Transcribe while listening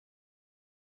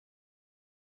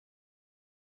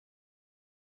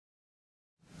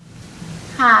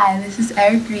Hi, this is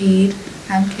Eric Reed.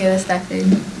 I'm Kayla Stephen.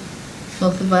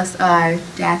 Both of us are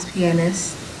jazz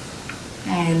pianists,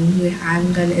 and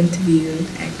I'm going to interview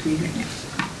Eric Reed right now.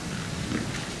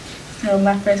 So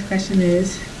my first question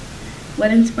is,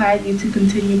 what inspired you to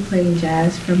continue playing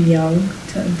jazz from young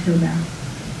to until now?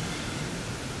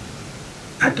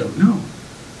 I don't know.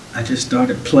 I just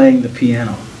started playing the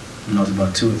piano when I was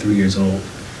about 2 or 3 years old,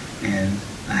 and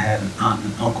I had an aunt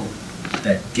and uncle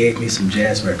that gave me some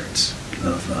jazz records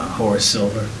of Horace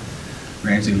Silver,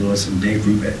 Ramsey Lewis, and Dave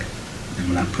Brubeck. And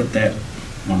when I put that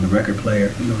on the record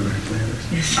player, you know what the record player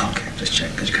is? Yes. Oh, okay, just check,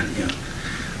 because you're kind of young.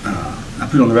 I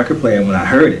put it on the record player, and when I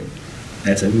heard it,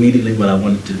 that's immediately what I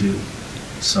wanted to do.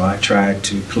 So I tried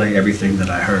to play everything that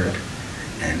I heard,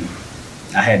 and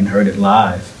I hadn't heard it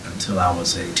live until I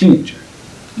was a teenager.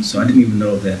 So I didn't even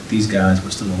know that these guys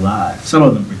were still alive. Some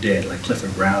of them were dead, like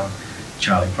Clifford Brown,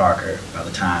 Charlie Parker, by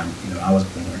the time I was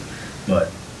born.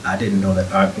 But I didn't know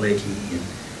that Art Blakey and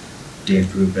Dave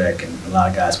Brubeck and a lot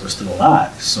of guys were still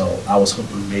alive. So I was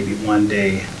hoping maybe one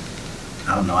day,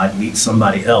 I don't know, I'd meet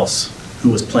somebody else who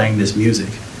was playing this music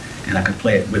and I could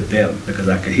play it with them, because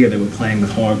I could hear they were playing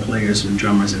with horn players and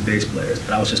drummers and bass players, but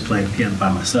I was just playing piano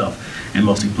by myself and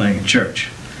mostly playing in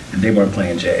church, and they weren't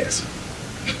playing jazz.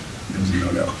 It was a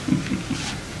no-no.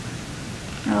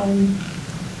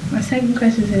 My second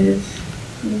question is,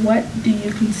 what do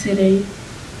you consider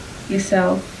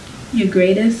yourself your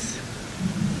greatest,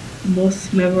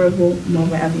 most memorable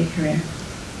moment of your career?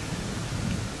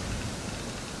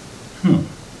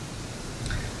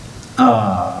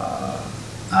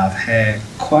 I've had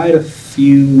quite a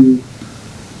few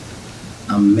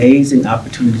amazing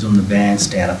opportunities on the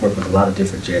bandstand. I've worked with a lot of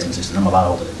different jazz musicians. I'm a lot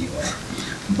older than you are.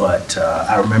 But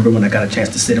I remember when I got a chance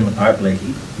to sit in with Art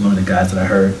Blakey, one of the guys that I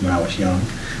heard when I was young.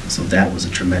 So that was a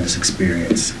tremendous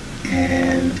experience.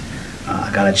 And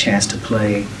I got a chance to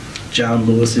play John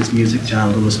Lewis's music.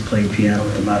 John Lewis played piano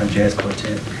with the Modern Jazz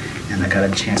Quartet. And I got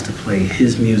a chance to play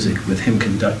his music with him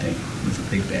conducting with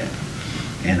a big band.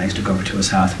 And I used to go over to his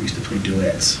house. We used to play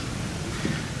duets.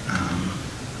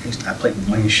 I played with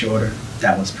Wayne Shorter.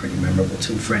 That was pretty memorable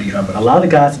too. Freddie Hubbard. A lot of the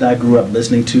guys that I grew up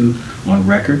listening to on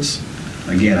records,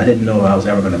 again, I didn't know I was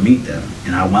ever going to meet them.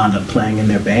 And I wound up playing in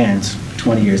their bands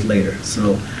 20 years later.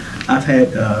 So I've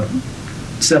had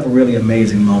several really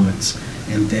amazing moments.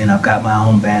 And then I've got my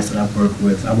own bands that I've worked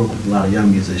with. I work with a lot of young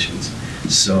musicians.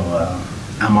 So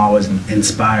I'm always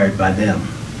inspired by them.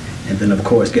 And then, of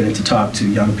course, getting to talk to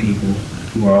young people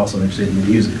who are also interested in the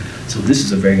music. So this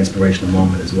is a very inspirational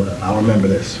moment as well. I'll remember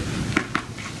this.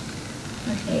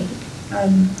 Okay.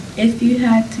 If you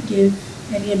had to give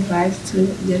any advice to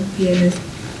a young pianist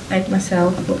like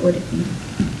myself, what would it be?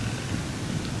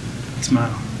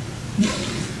 Smile.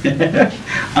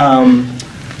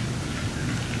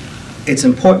 It's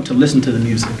important to listen to the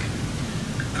music.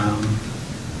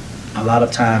 A lot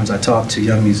of times I talk to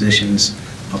young musicians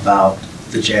about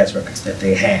the jazz records that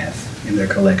they have in their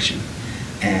collection,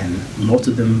 and most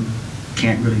of them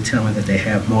can't really tell me that they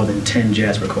have more than 10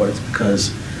 jazz recordings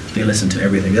because they listen to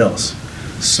everything else.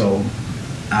 So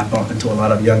I bump into a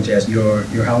lot of young jazz. You're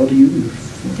how old are you?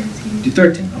 You're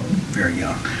 13. Oh, very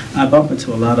young. I bump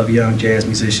into a lot of young jazz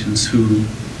musicians who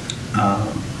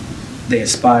they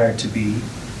aspire to be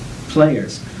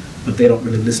players, but they don't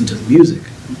really listen to the music.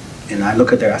 And I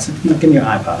look at I said, give me your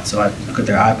iPod. So I look at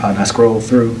their iPod and I scroll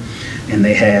through, and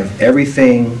they have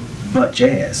everything but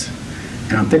jazz.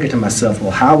 And I'm thinking to myself,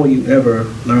 well, how will you ever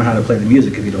learn how to play the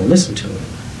music if you don't listen to it?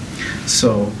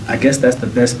 So I guess that's the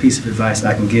best piece of advice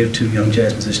I can give to young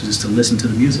jazz musicians, is to listen to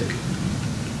the music.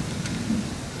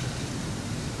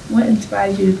 What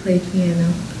inspired you to play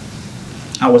piano?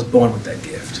 I was born with that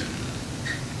gift.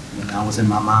 When I was in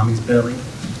my mommy's belly,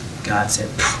 God said,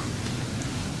 poof.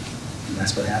 And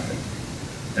that's what happened.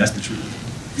 That's the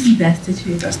truth. That's the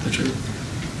truth. That's the truth.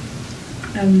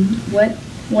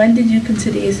 When did you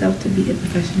consider yourself to be a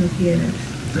professional pianist?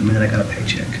 The minute I got a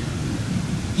paycheck.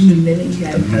 The minute you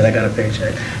got The minute I got a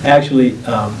paycheck. Actually,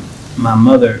 my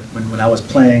mother, when I was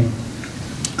playing,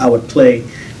 I would play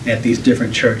at these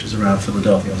different churches around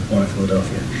Philadelphia. I was born in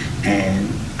Philadelphia. And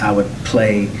I would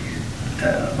play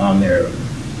on their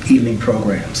evening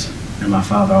programs. And my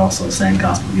father also sang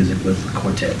gospel music with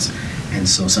quartets. And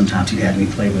so sometimes he'd have me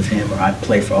play with him, or I'd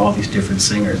play for all these different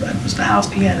singers. I was the house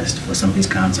pianist for some of these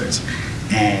concerts.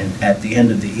 And at the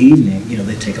end of the evening,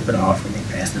 they'd take up an offering,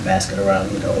 they'd pass the basket around,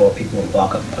 or people would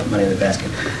walk up and put money in the basket.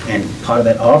 And part of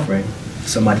that offering,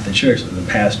 somebody at the church, or the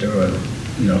pastor, or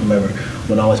whomever,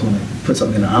 would always want to put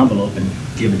something in an envelope and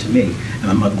give it to me. And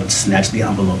my mother would snatch the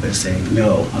envelope and say,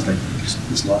 no. I was like, you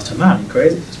just lost her mind. Are you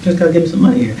crazy? You just got to give me some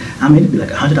money here. I mean, it'd be like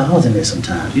 $100 in there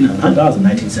sometimes. You know, $100 in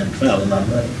 1975 was a lot of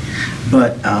money.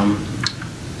 But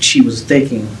she was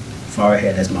thinking far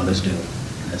ahead, as mothers do,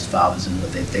 as fathers, and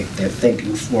what they think they're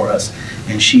thinking for us.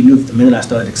 And she knew the minute I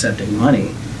started accepting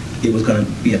money, it was going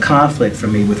to be a conflict for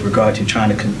me with regard to trying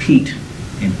to compete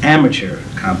in amateur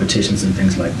competitions and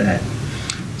things like that.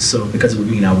 So, because it would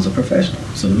mean I was a professional.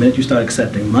 So the minute you start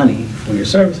accepting money for your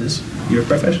services, you're a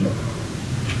professional.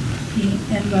 Okay.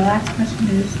 And my last question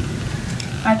is,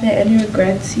 are there any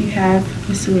regrets you have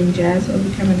pursuing jazz or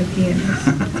becoming a pianist?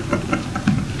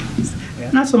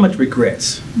 Not so much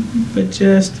regrets, but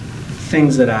just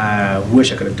things that I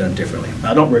wish I could have done differently.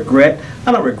 I don't regret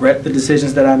the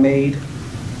decisions that I made,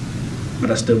 but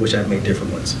I still wish I'd made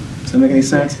different ones. Does that make any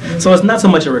sense? So it's not so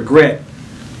much a regret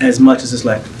as much as it's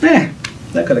like,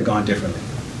 that could have gone differently,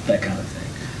 that kind of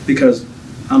thing. Because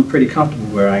I'm pretty comfortable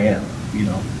where I am. You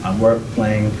know, I work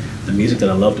playing the music that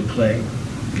I love to play,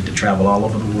 get to travel all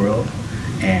over the world,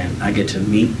 and I get to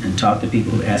meet and talk to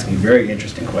people who ask me very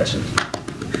interesting questions.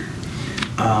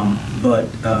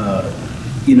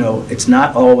 You know, it's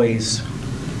not always,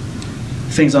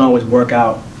 things don't always work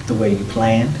out the way you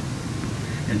planned.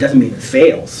 And it doesn't mean it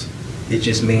fails. It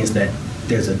just means that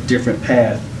there's a different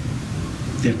path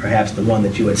than perhaps the one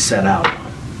that you had set out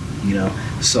on, you know.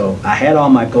 So I had all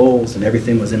my goals and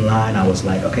everything was in line. I was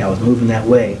like, okay, I was moving that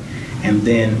way. And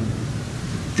then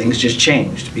things just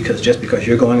changed, because just because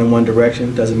you're going in one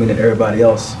direction doesn't mean that everybody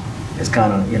else is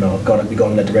kind of, you know, going to be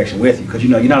going in that direction with you. Because, you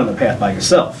know, you're not on the path by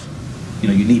yourself. You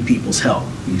know, you need people's help.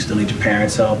 You still need your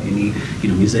parents' help. You need, you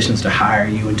know, musicians to hire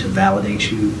you and to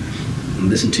validate you and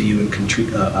listen to you and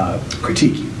critique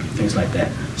you, things like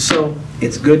that. So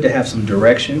it's good to have some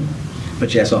direction,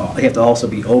 but you have to also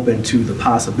be open to the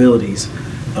possibilities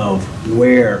of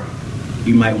where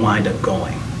you might wind up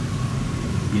going.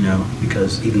 You know,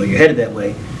 because even though you're headed that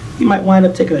way, you might wind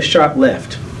up taking a sharp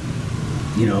left,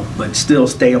 you know, but still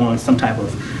stay on some type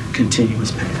of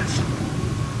continuous path.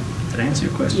 Did I answer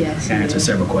your question? Yes. I answered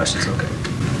several questions, okay.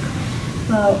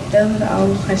 Well, those are all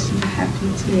the questions I have for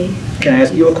you today. Can I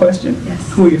ask you a question?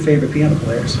 Yes. Who are your favorite piano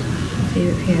players? My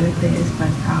favorite piano player is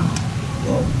Bud Powell.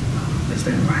 Whoa, is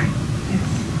that right?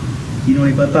 Yes. You know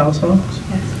any Bud Powell songs?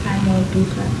 Yes, I know Blue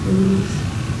Flat Blues.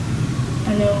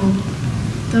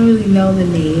 Don't really know the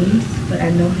names, but I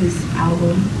know his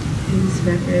album, his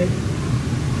record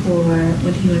for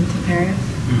when he went to Paris.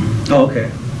 Mm-hmm. Oh, okay.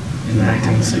 In the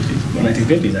 1960s, yes.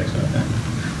 1950s actually, okay.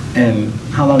 And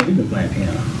how long have you been playing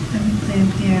piano? I've been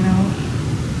playing piano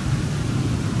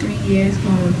 3 years,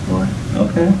 going on 4.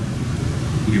 Okay.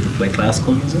 You ever play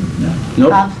classical music? No.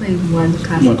 Nope. I'll play one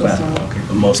classical song. Okay,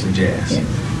 but mostly jazz. Yes.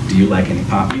 Do you like any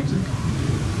pop music?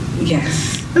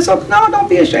 Yes. No, don't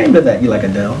be ashamed of that. You like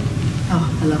Adele?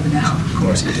 Oh, I love Adele. Of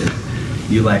course you do.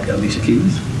 You like Alicia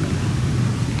Keys?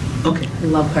 Okay. I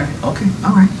love her. Okay,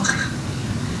 all right. Okay.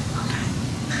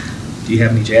 Do you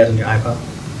have any jazz on your iPod?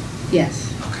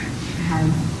 Yes. Okay. I have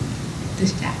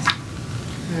this jazz.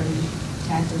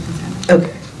 Jazz representative.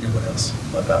 Okay. And what else?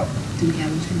 What about? Duke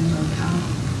Ellington and Bud Powell.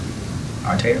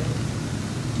 Artato?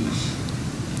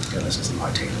 Yeah, listen to some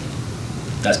Artato.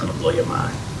 That's gonna blow your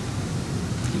mind.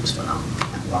 He was phenomenal.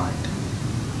 Blind.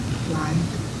 Blind.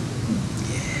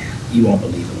 Yeah. You won't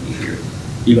believe it when you hear it.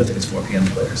 You're gonna think it's for piano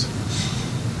players.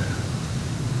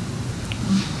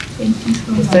 Thank you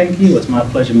so much. Well, thank you. It's my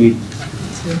pleasure meeting you.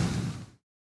 You too.